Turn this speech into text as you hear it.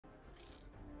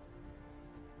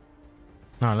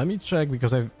Now let me check,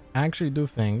 because I actually do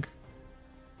think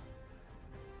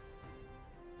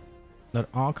that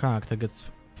our character gets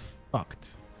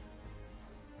fucked.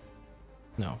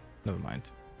 No, never mind.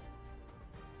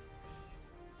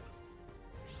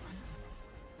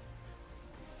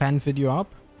 Fan video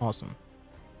up? Awesome.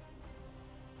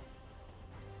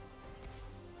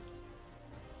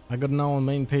 I got now on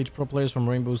main page pro players from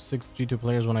Rainbow Six G2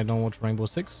 players when I don't watch Rainbow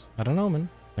Six. I don't know, man.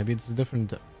 Maybe it's a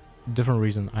different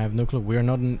reason. I have no clue. We're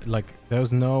not in, like,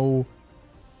 there's no,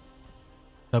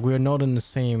 like, we're not in the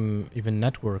same even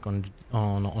network on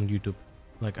YouTube.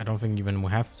 Like, I don't think even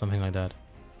we have something like that.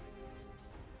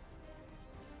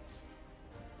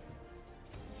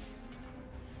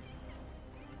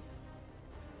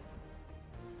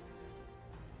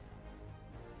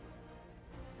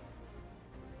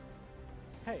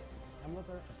 Hey, I'm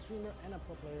Lothar, a streamer and a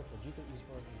pro player for G2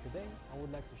 Esports, and today I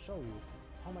would like to show you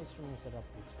how my streaming setup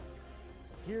looks like.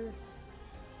 So here,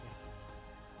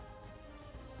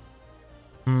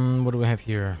 what do we have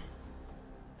here?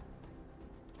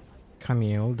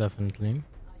 Camille, definitely.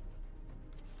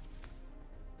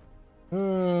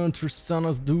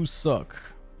 Tristanas do suck.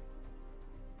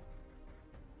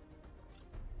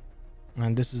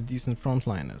 And this is decent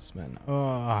frontliners, man.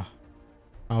 We're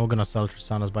gonna sell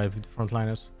Tristanas by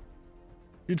frontliners.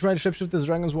 You tried Shapeshifters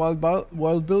Dragon's Wild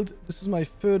build? This is my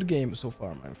third game so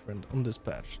far, my friend, on this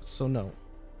patch, so no.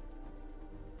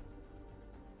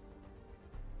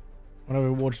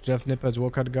 Whenever we watch Jeff Nipper's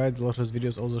workout guide, a lot of his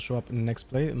videos also show up in the next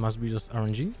play. It must be just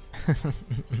RNG.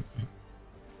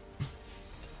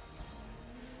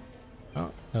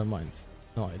 Oh, never mind.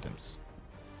 No items.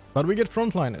 But we get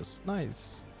frontliners.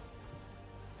 Nice.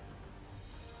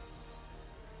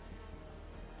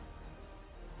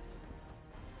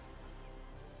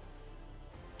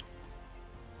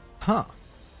 Huh.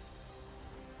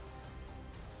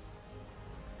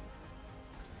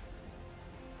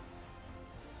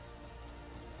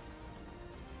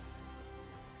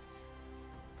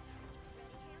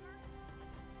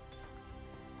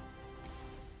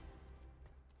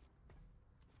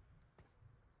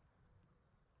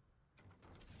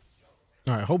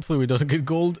 Alright, hopefully we don't get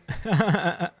gold.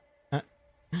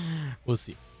 We'll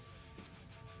see.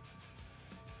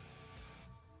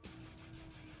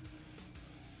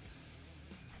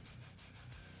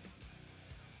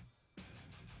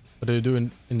 What do you do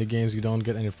in the games you don't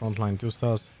get any frontline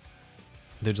 2-stars?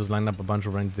 They just line up a bunch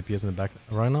of random DPS in the back.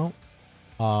 Right now,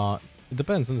 it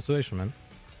depends on the situation, man.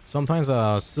 Sometimes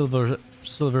a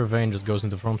silver vein just goes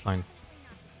into frontline,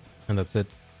 and that's it.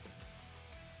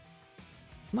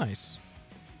 Nice.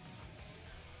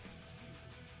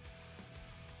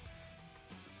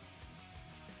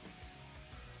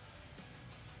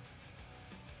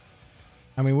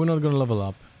 I mean, we're not gonna level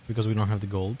up because we don't have the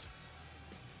gold.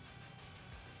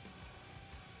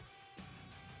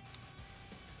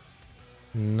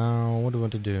 Now, what do we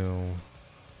want to do?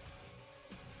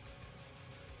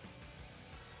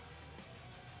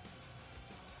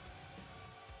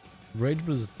 Rageblade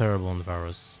is terrible on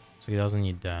Varus, so he doesn't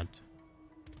need that.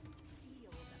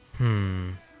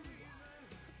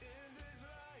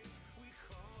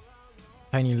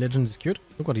 Tiny Legend is cute.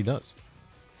 Look what he does.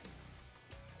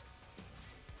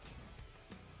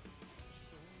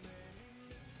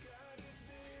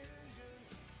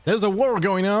 There's a war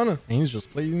going on, and he's just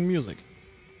playing music.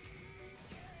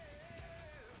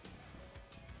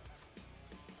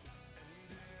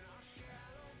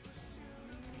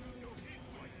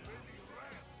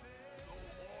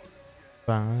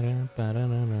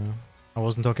 I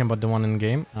wasn't talking about the one in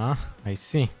game. Ah, I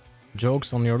see.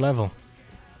 Jokes on your level.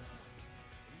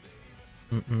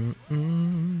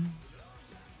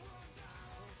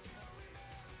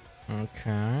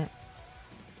 Okay.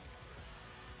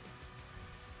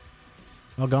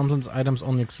 Our Gauntlet's items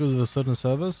only exclusive to certain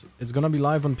servers. It's gonna be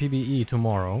live on PBE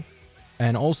tomorrow.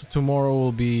 And also tomorrow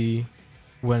will be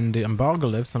when the embargo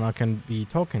lifts and I can be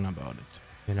talking about it,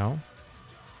 you know?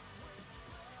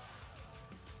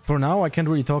 For now, I can't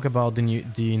really talk about the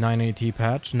 918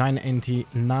 patch,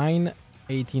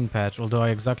 918 patch, although I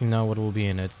exactly know what will be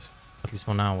in it, at least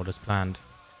for now, what is planned.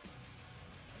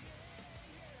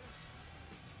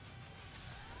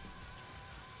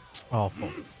 Oh,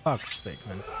 for fuck's sake,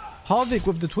 man. Havik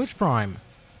with the Twitch Prime.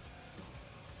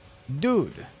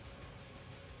 Dude.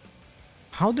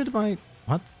 How did my...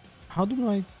 What? How did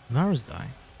my Varus die?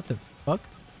 What the fuck?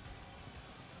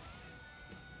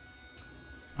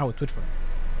 Oh, Twitch Prime.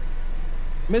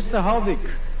 Mr. Havik,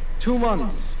 2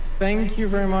 months. Thank you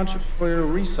very much for your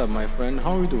resub, my friend.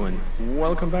 How are you doing?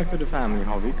 Welcome back to the family,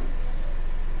 Havik.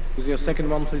 This is your second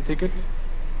monthly ticket.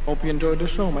 Hope you enjoyed the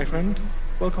show, my friend.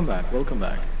 Welcome back, welcome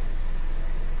back.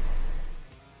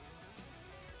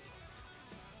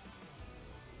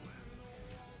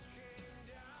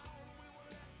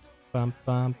 Bam,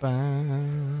 bam,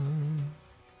 bam.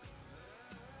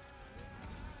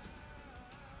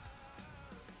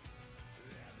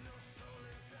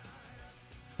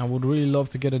 I would really love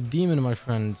to get a demon, my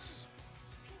friends.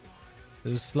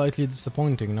 This is slightly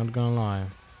disappointing, not gonna lie.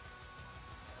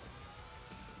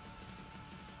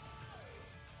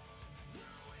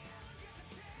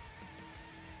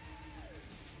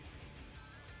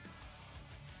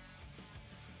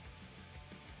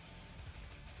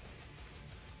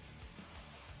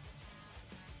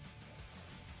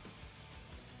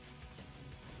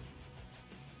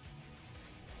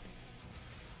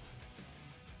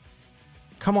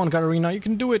 Come on, Katarina, you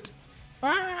can do it!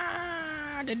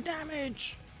 Ah, the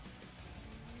damage!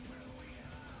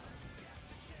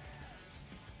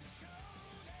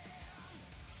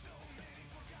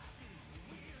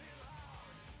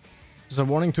 Just a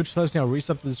warning, Twitch tells me I'll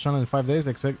resub to this channel in 5 days.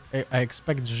 I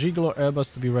expect Gigolo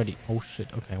Airbus to be ready. Oh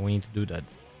shit, okay, we need to do that.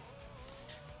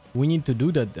 We need to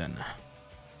do that then.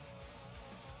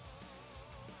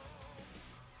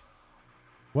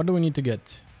 What do we need to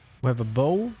get? We have a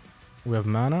bow, we have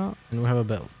mana, and we have a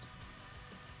belt.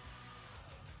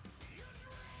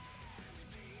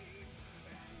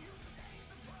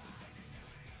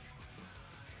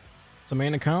 It's a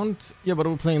main account? Yeah, but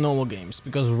we're playing normal games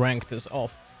because ranked is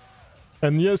off.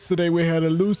 And yesterday we had a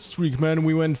lose streak, man.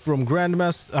 We went from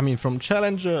Grandmaster, I mean from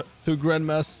Challenger to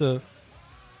Grandmaster.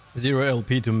 0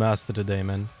 LP to Master today,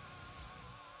 man.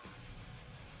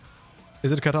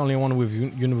 Is it cut only one with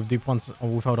unit with deep ones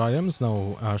without items?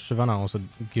 No, Shyvana also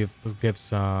gives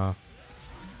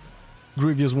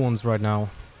grievous wounds right now.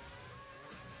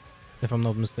 If I'm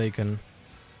not mistaken.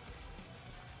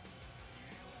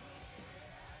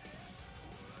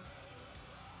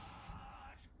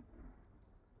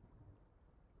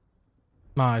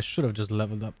 Ah, I should have just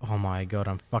leveled up. Oh my god,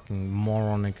 I'm fucking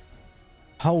moronic.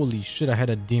 Holy shit, I had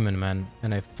a demon, man,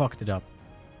 and I fucked it up.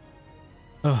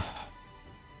 Ugh.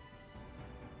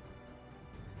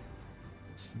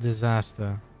 It's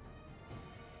disaster.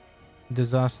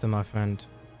 Disaster, my friend.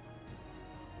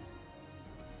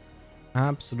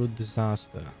 Absolute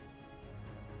disaster.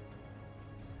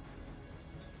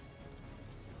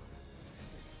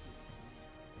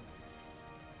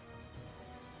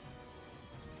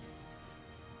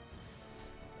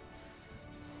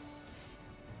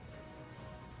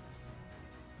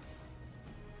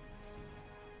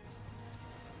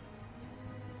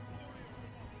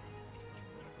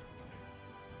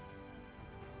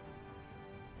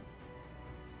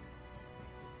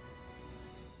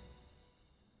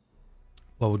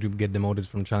 What would you get demoted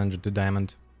from Challenger to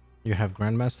Diamond? You have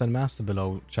Grandmaster and Master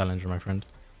below Challenger, my friend.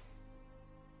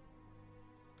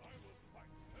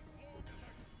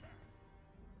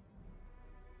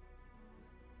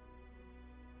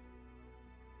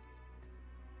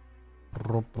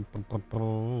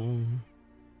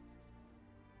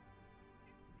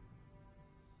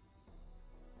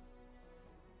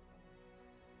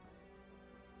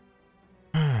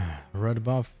 Red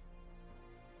buff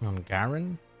on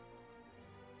Garen?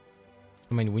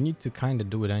 I mean, we need to kind of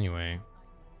do it anyway.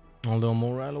 Although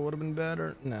Morello would have been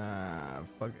better. Nah,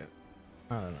 fuck it.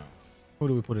 I don't know. Who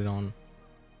do we put it on?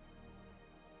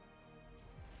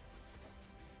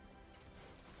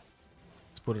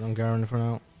 Let's put it on Garen for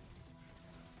now.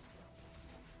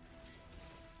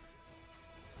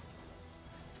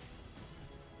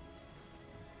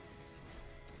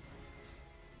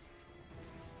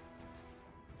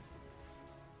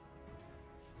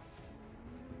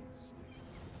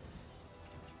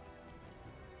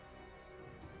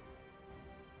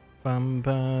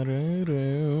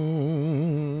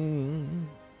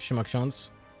 Siema ksiądz.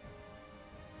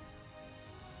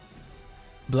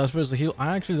 Blast versus heal?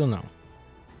 I actually don't know.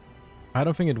 I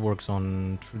don't think it works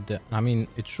on true damage. I mean,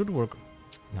 it should work.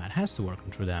 No, it has to work on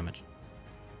true damage.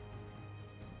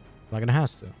 Like, it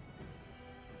has to.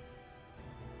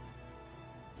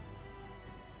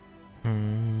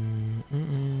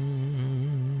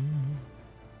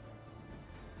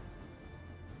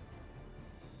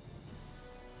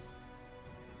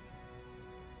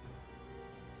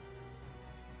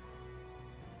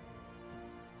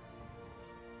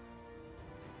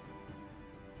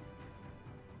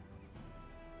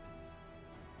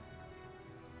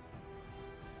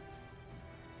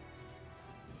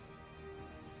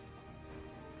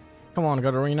 Come on,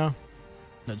 Katarina.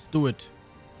 Let's do it.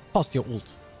 Toss your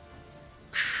ult.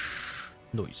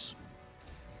 Nice.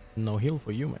 No heal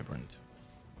for you, my friend.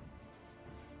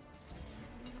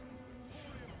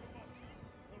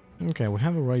 Okay, we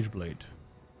have a Rageblade.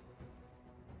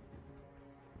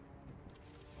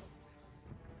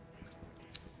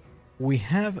 We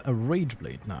have a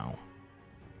Rageblade now.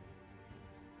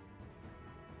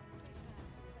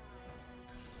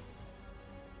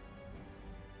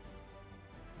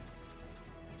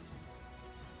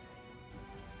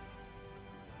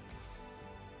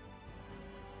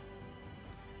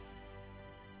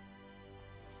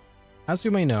 As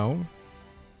you may know,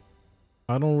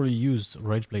 I don't really use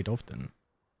Rageblade often,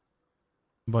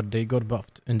 but they got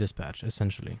buffed in this patch,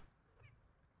 essentially.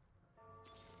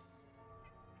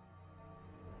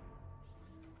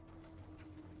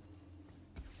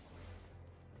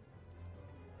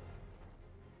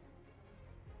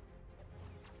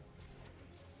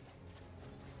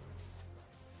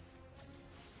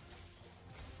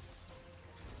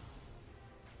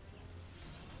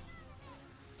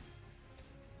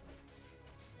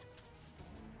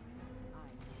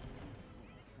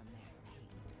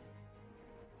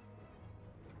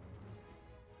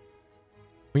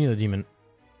 We need a demon.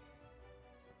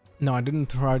 No, I didn't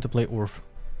try to play Orf.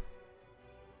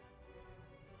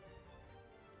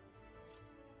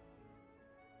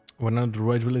 We're not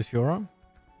Rageblade Fiora.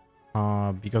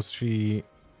 Because she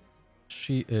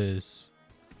is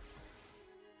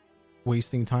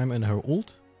wasting time in her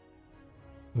ult.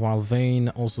 While Vayne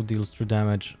also deals true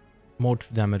damage, more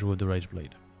true damage with the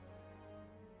Rageblade.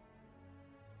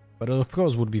 But of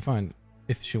course would be fine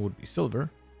if she would be silver.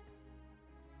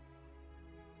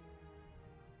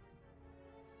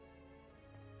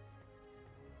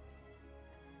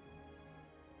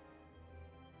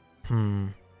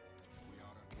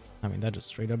 I mean, that is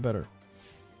straight up better.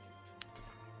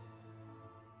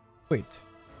 Wait.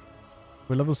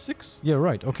 We're level 6? Yeah,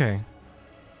 right, okay.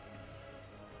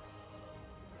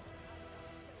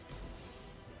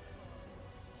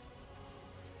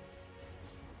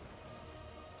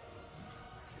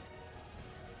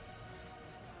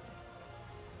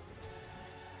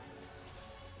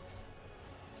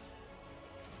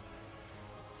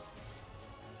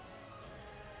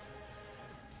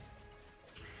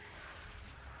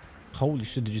 Holy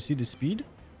shit, did you see the speed?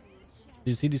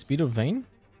 Did you see the speed of Vayne?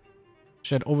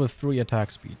 She had over 3 attack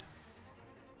speed.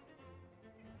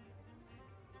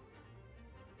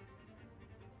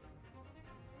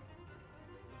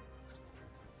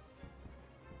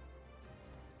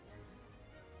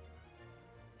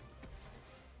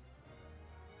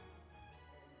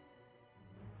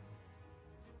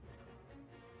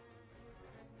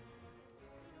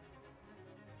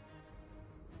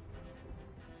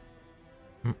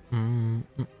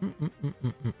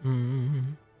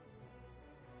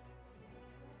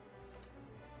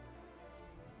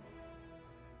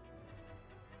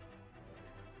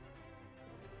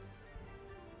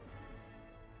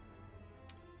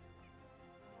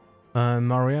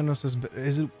 Mariano says,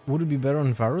 would it be better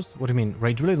on Varus? What do you mean?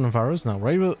 Rageblade on Varus? No,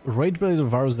 Rageblade on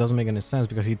Varus doesn't make any sense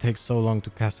because he takes so long to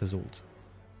cast his ult.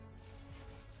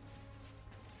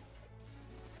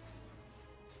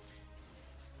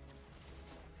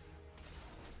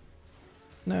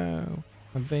 No,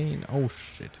 a Vayne. Oh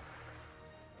shit.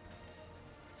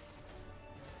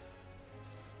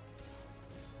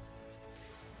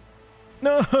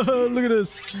 No, look at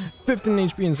this. 15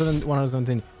 HP and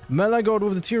 117. Melagod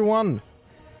with the tier 1.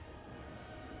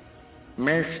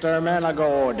 Mr.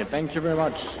 Melagod, thank you very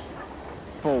much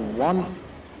for 1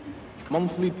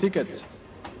 monthly ticket.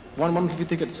 1 monthly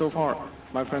ticket so far.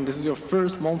 My friend, this is your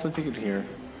first monthly ticket here.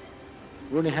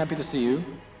 Really happy to see you.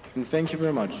 And thank you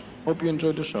very much. Hope you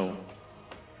enjoyed the show.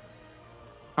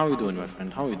 How are you doing, my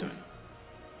friend? How are you doing?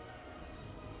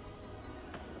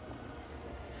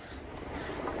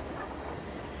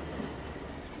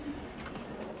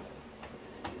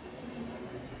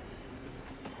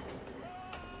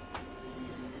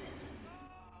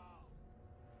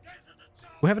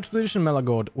 We have a tradition,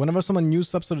 Melagod. Whenever someone new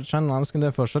subs to the channel, I'm asking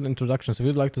them for a short introduction. So if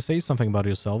you'd like to say something about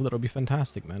yourself, that would be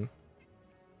fantastic, man.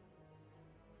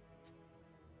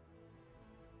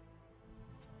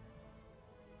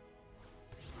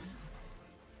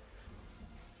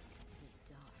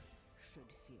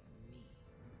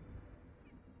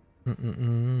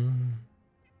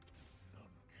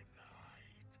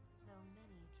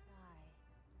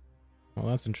 Well,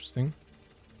 that's interesting.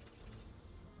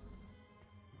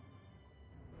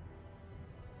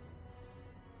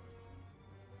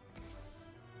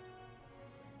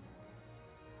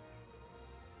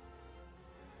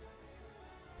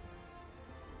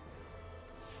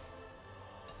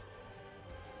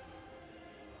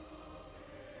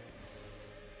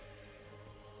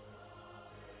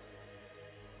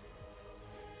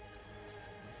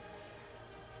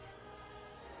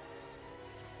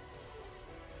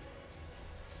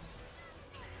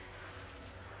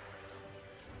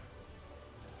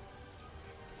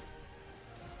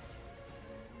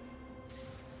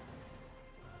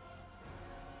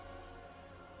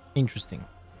 Interesting.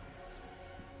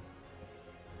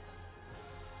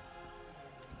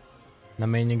 Na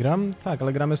mainie gram? Tak,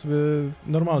 ale gramy sobie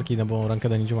normalki, no bo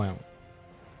rankedy nie działają.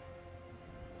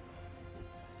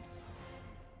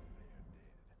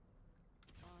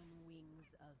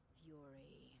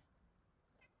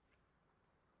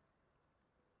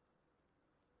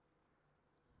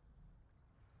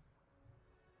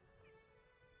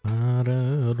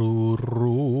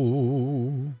 Tararuru.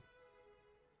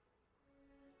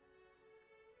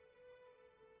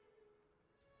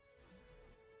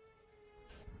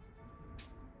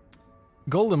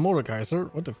 Golden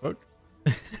Mordekaiser? What the fuck?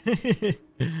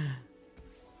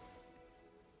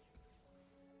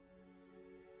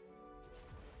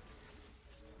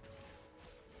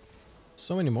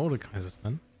 So many Mordekaisers,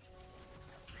 man.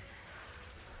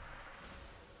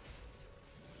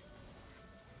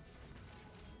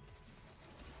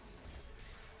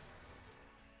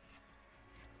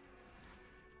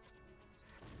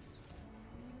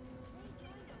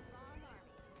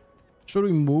 Should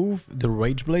we move the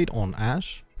Rageblade on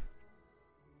Ashe?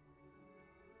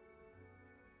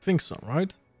 Think so,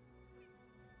 right?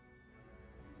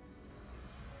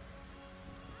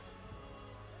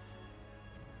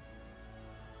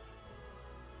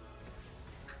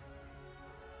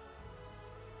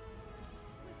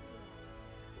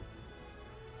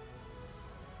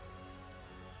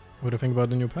 What do you think about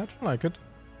the new patch? I like it.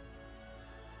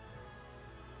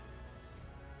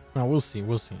 Now we'll see,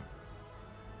 we'll see.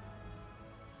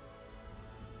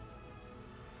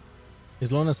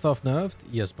 Is Lona stuff nerfed?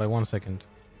 Yes, by 1 second.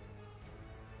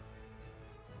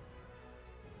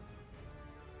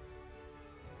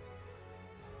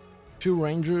 Two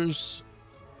Rangers.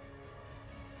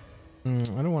 I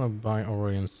don't want to buy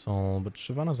Orion Soul, but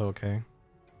Shyvana's okay.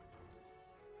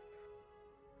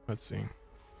 Let's see.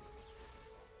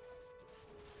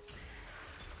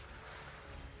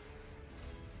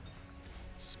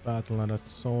 Battle at a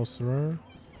sorcerer.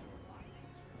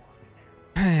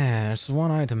 There's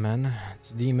one item, man.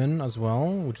 It's demon as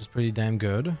well, which is pretty damn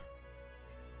good.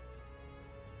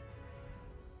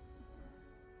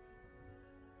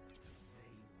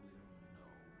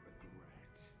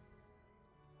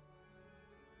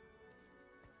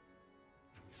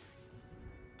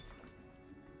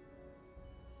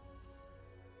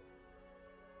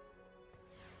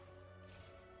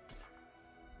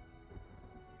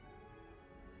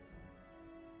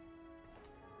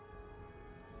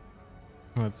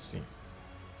 Let's see.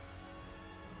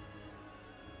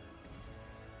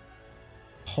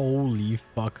 Holy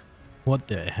fuck. What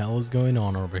the hell is going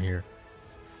on over here?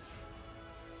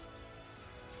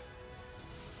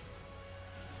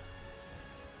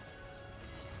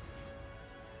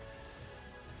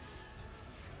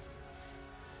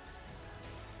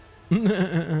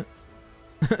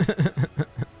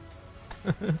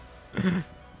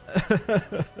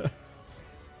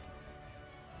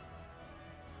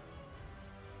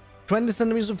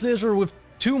 $20 of pleasure with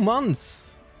 2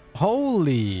 months.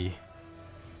 Holy.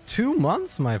 2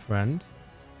 months, my friend.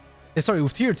 Sorry,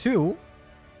 with tier 2.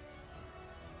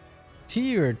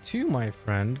 Tier 2, my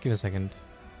friend. Give me a second.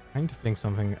 I need to think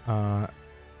something. I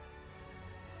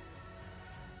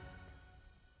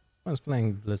was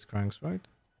playing Blitzcranks, right?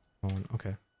 Oh,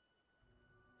 okay.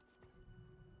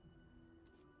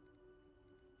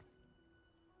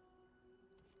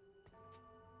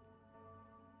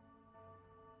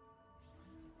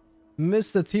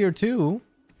 Mr. Tier 2.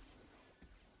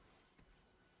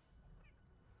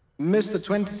 Mr.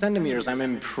 20 centimeters, I'm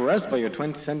impressed by your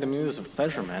 20 centimeters of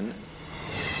pleasure, man.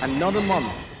 Another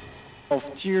month of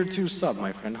tier 2 sub,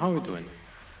 my friend. How are you doing?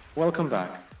 Welcome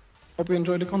back. Hope you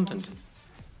enjoy the content.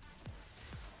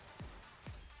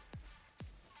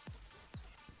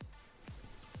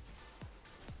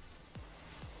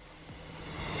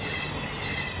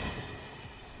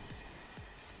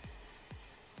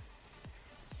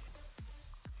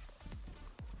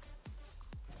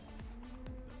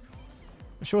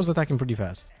 She was attacking pretty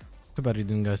fast. Too bad you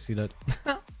didn't guys see that.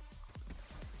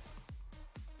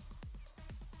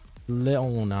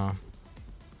 Leona.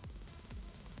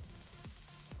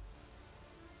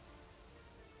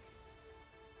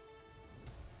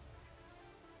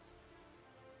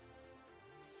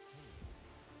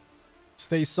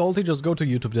 Stay salty, just go to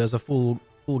YouTube. There's a full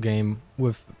game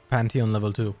with Pantheon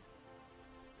level 2.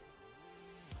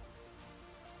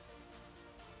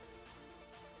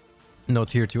 No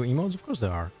tier 2 emotes? Of course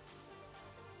there are.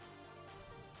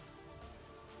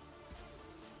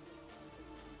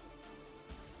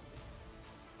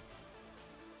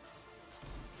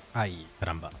 Ay,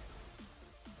 caramba.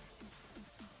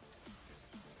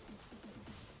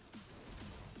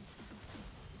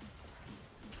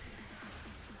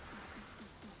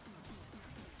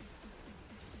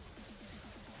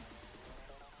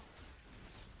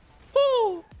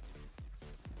 Oh,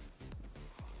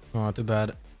 oh, too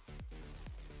bad.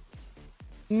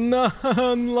 No,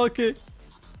 unlucky.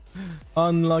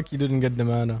 Unlucky, didn't get the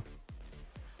mana.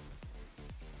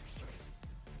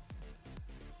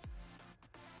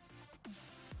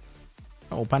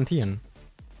 Oh, Pantheon.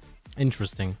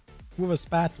 Interesting. with a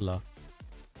spatula.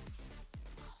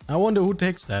 I wonder who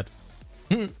takes that.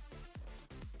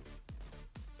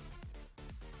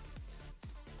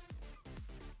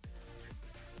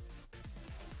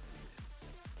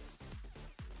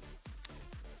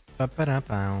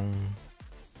 Ba-ba-da-bow.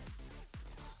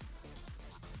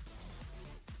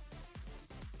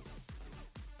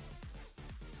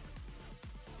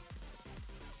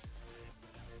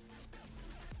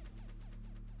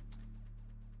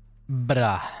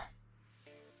 Bruh.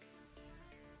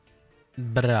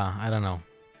 Bruh, I don't know.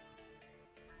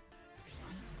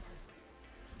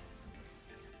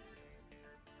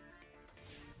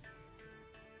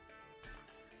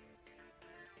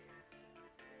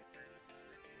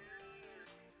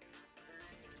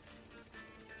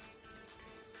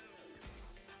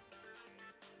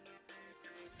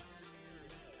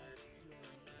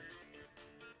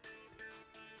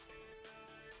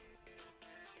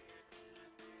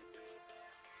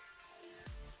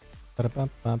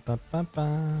 Ba-da-ba-ba-ba-ba.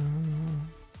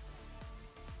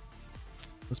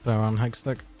 Let's play around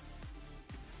Hextech.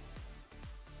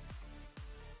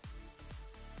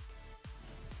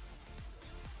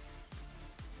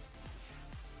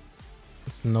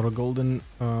 It's not a golden,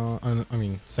 I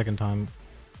mean, second time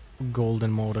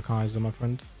golden Mordekaiser, my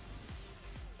friend.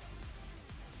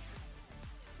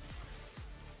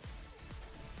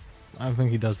 I don't think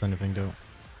he does anything though.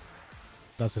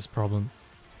 That's his problem.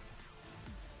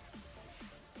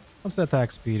 What's the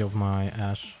attack speed of my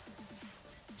Ashe?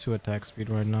 2 attack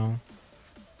speed right now.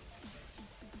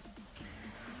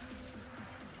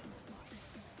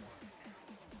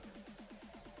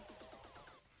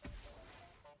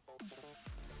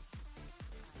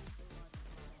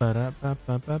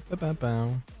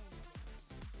 Ba-da-ba-ba-ba-ba-ba.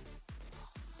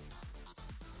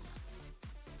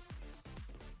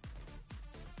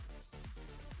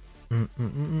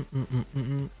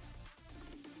 Mm-mm-mm-mm-mm-mm-mm.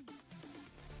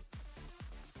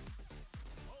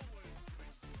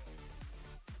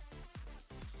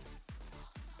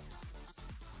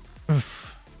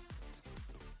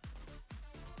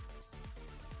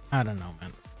 I don't know,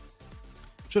 man.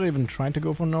 Should I even try to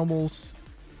go for nobles?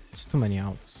 It's too many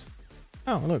outs.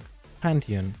 Oh, look.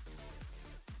 Pantheon.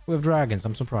 We have dragons,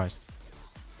 I'm surprised.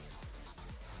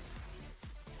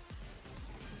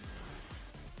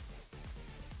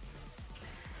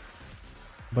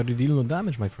 But you deal no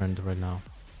damage, my friend, right now.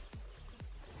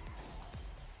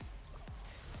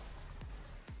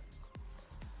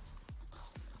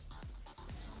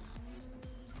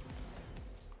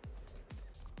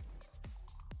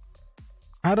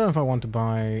 I don't know if I want to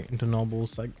buy into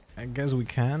nobles. I guess we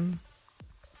can.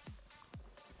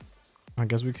 I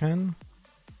guess we can.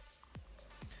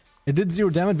 It did 0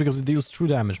 damage because it deals true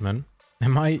damage, man.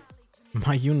 And my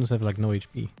units have like no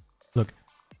HP. Look.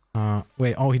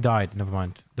 Wait, oh, he died. Never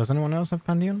mind. Does anyone else have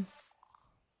Pantheon?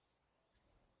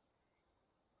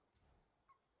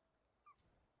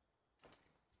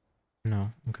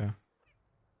 No, okay.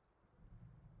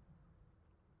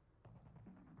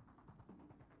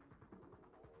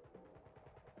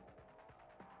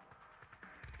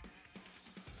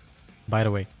 By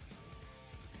the way.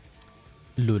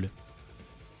 Lul.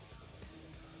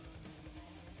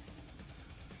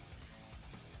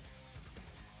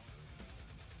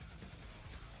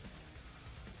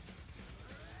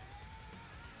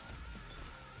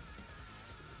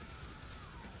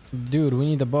 Dude, we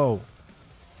need a bow.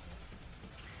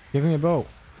 Give me a bow.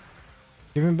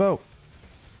 Give me a bow.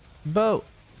 Bow.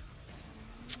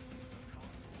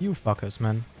 You fuckers,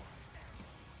 man.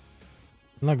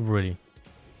 Like, really.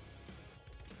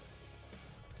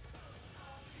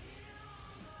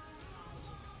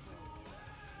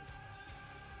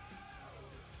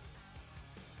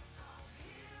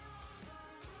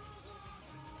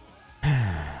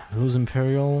 Lose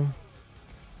Imperial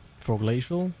for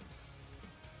Glacial.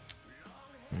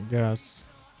 I guess.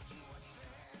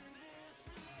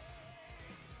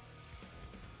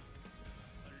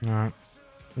 Alright.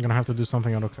 I'm gonna have to do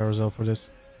something out of Carousel for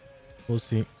this. We'll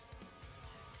see.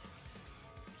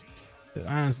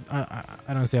 I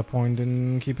don't see a point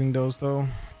in keeping those though.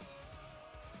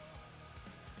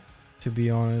 To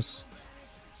be honest.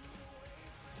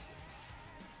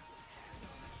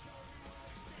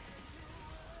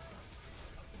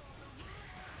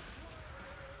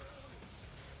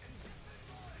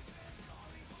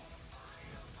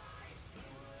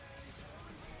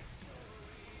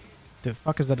 The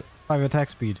fuck is that 5 attack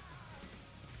speed?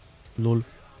 Lol.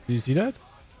 Do you see that?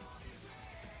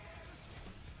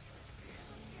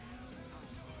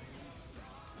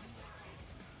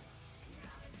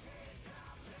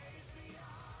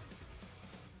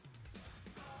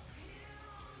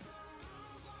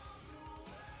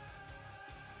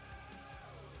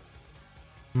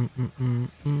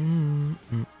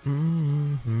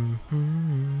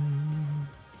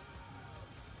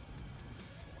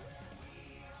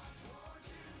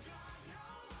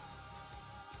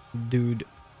 Dude.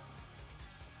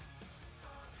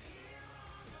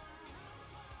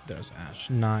 There's Ashe.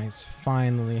 Nice.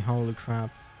 Finally. Holy crap.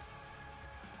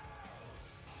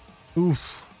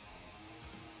 Oof.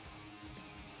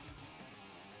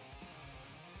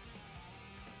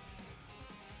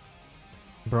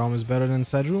 Braum is better than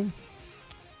Sedril?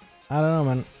 I don't know,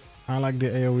 man. I like the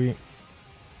AoE.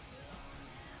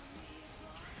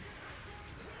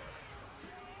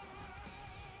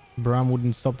 Braum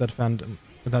wouldn't stop that Phantom.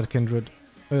 That Kindred.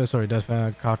 Sorry,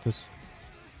 that Cartus.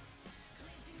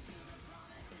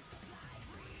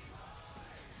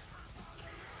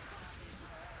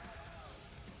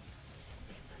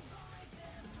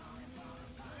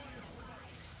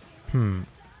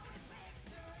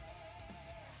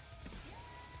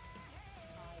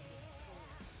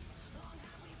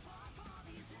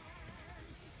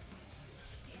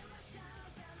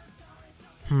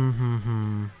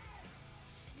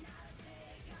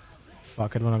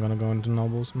 Fuck it, we're not gonna go into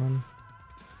nobles, man.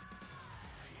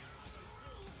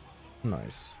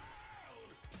 Nice.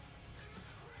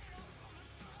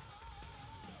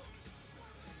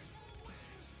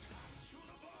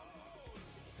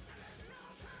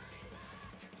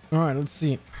 Alright, let's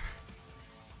see.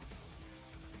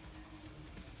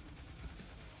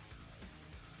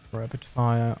 Rapid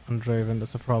fire on Draven,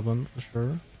 that's a problem for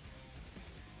sure.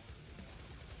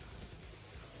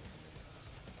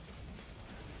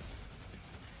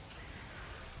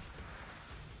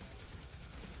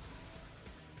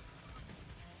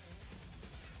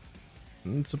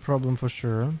 It's a problem for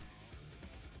sure.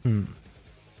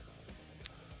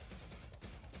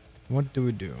 What do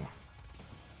we do?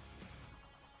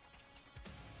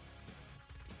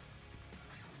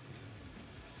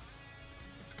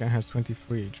 This guy has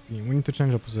 23 HP. We need to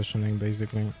change our positioning,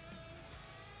 basically.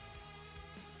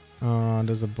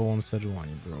 There's a bow on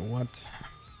Sejuani, bro. What?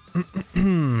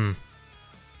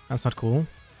 That's not cool.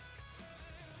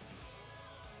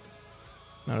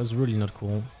 That is really not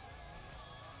cool.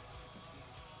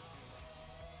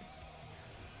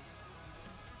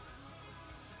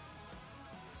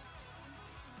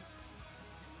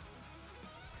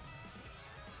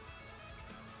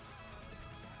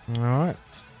 Alright.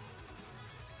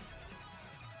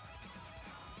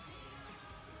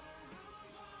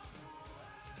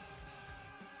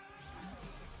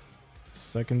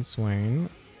 Second Swain.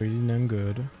 Pretty damn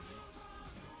good.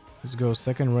 Let's go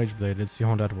second Rageblade. Let's see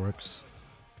how that works.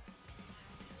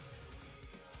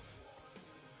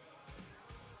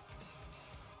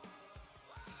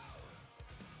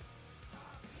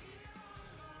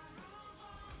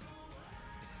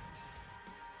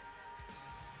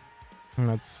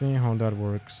 Let's see how that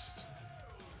works.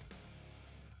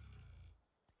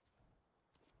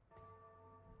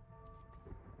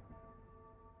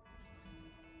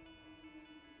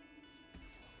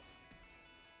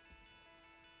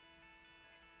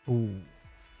 Ooh.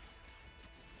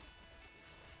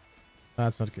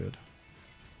 That's not good.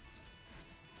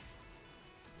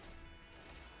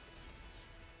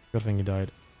 Good thing he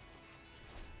died.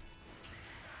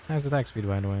 Nice attack speed,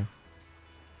 by the way.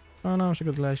 Oh no, she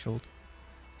got glass shield.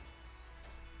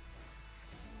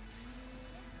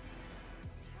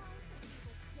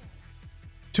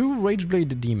 Two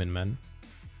Rageblade Demon, man.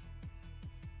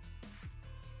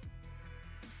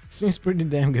 Seems pretty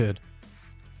damn good.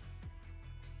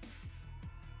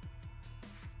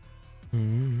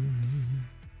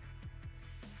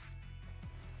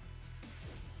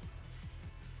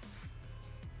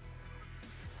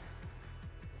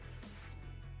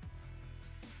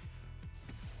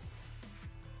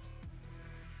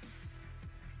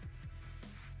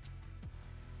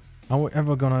 Are we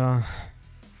ever gonna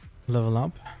level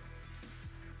up?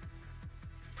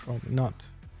 Probably not.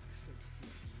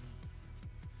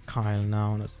 Kyle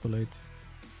now, that's too late.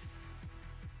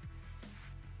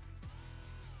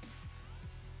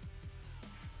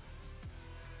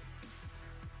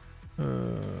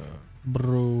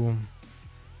 Bro.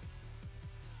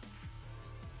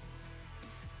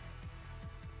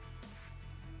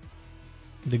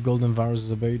 The golden virus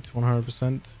is a bait,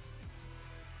 100%.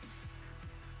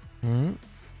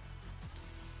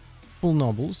 Full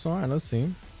nobles, alright, let's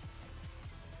see.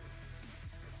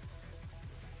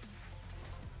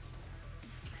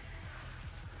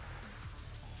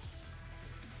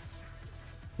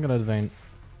 Got that vein.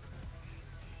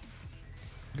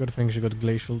 Good thing she got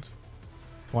glacialed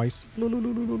twice.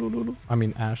 I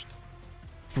mean, ashed.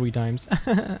 3 times.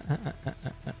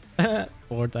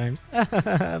 4 times.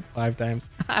 5 times.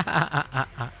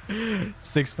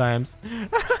 6 times.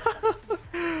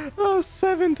 Oh,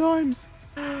 7 times.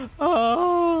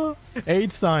 Oh,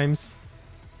 8 times.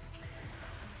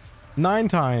 9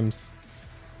 times.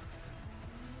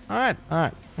 Alright.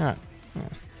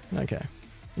 Okay.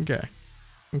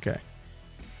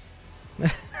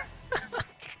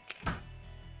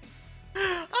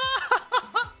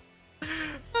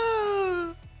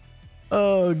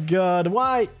 Oh god,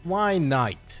 why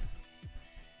night?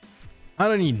 I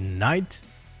don't need night.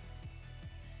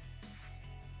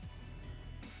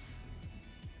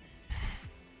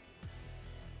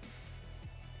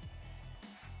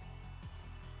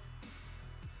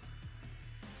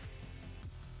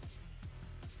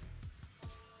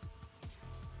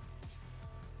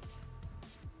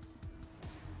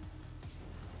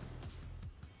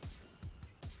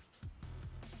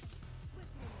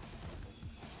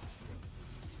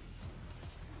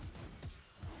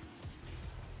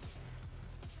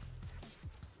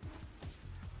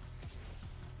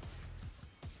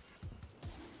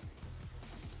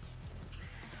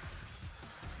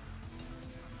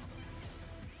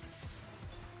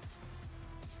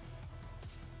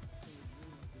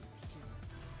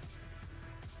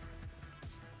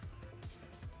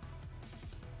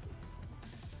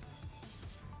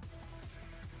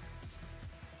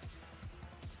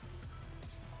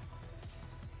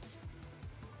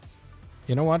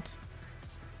 You know what?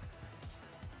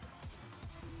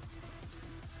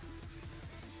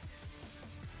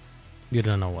 You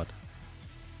don't know what.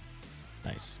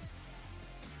 Nice.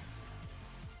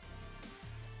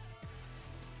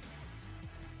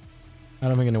 I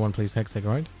don't think anyone plays Hextech,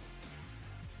 right?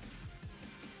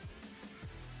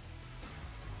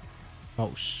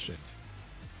 Oh shit.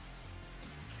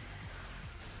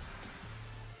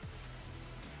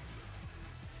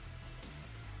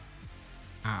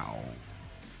 Ow.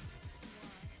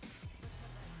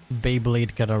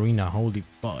 Beyblade Katarina, holy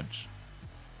fudge.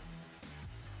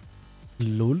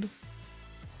 Lul.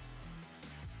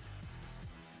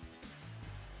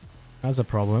 That's a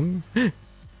problem.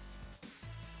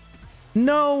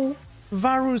 No!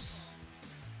 Varus!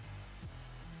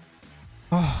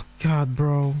 Oh god,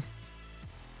 bro.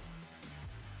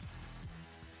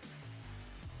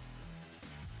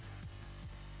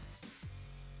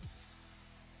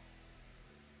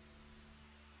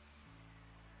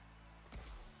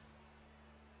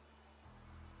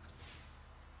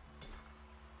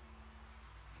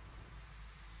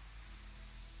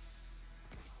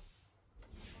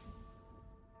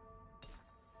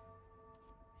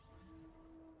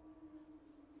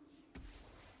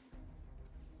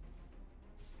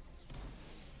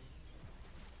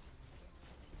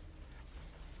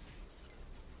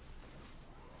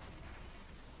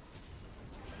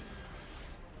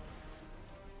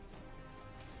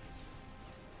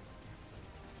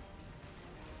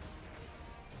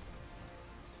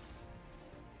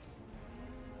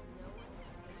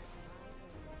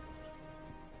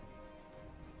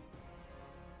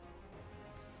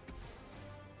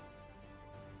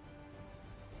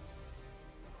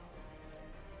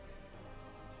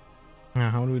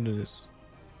 How do we do this?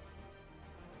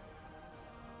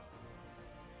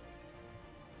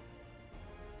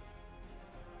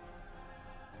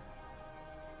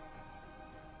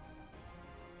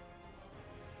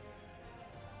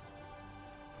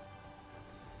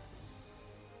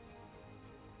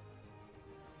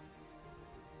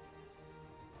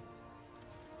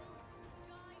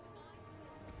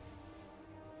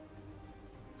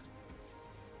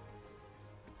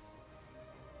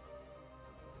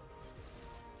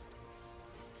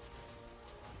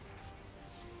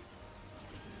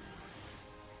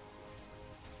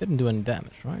 Didn't do any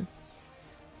damage, right?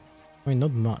 I mean,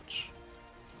 not much.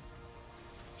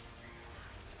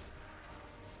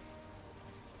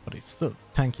 But it's still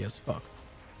tanky as fuck.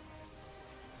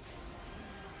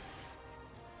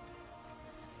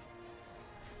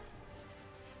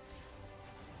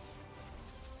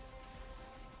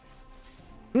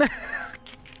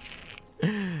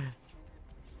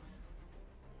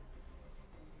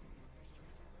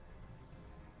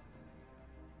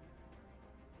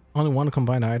 Only one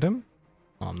combined item?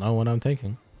 I'll know what I'm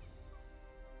taking.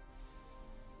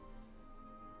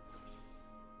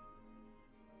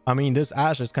 I mean, this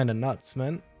Ashe is kind of nuts,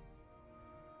 man.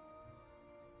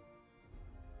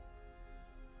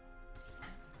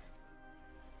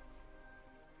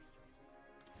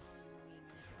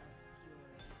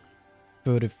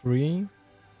 $33.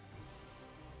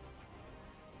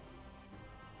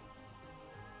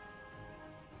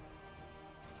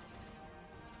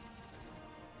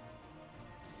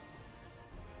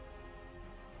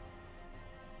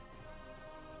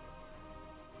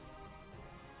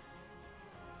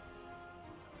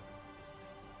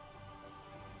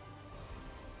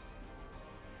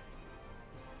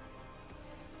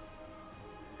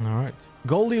 Alright.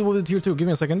 Gold deal with the tier 2. Give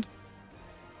me a second.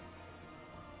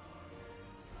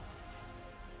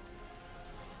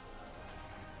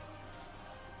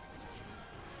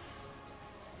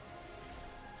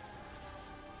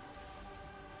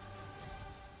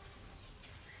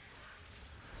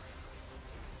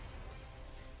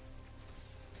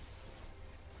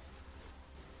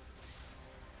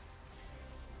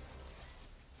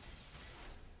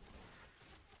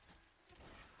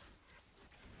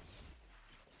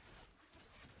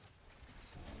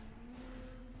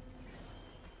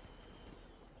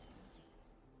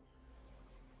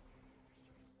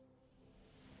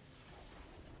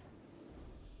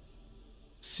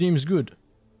 Seems good.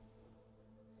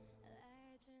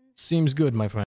 Seems good, my friend.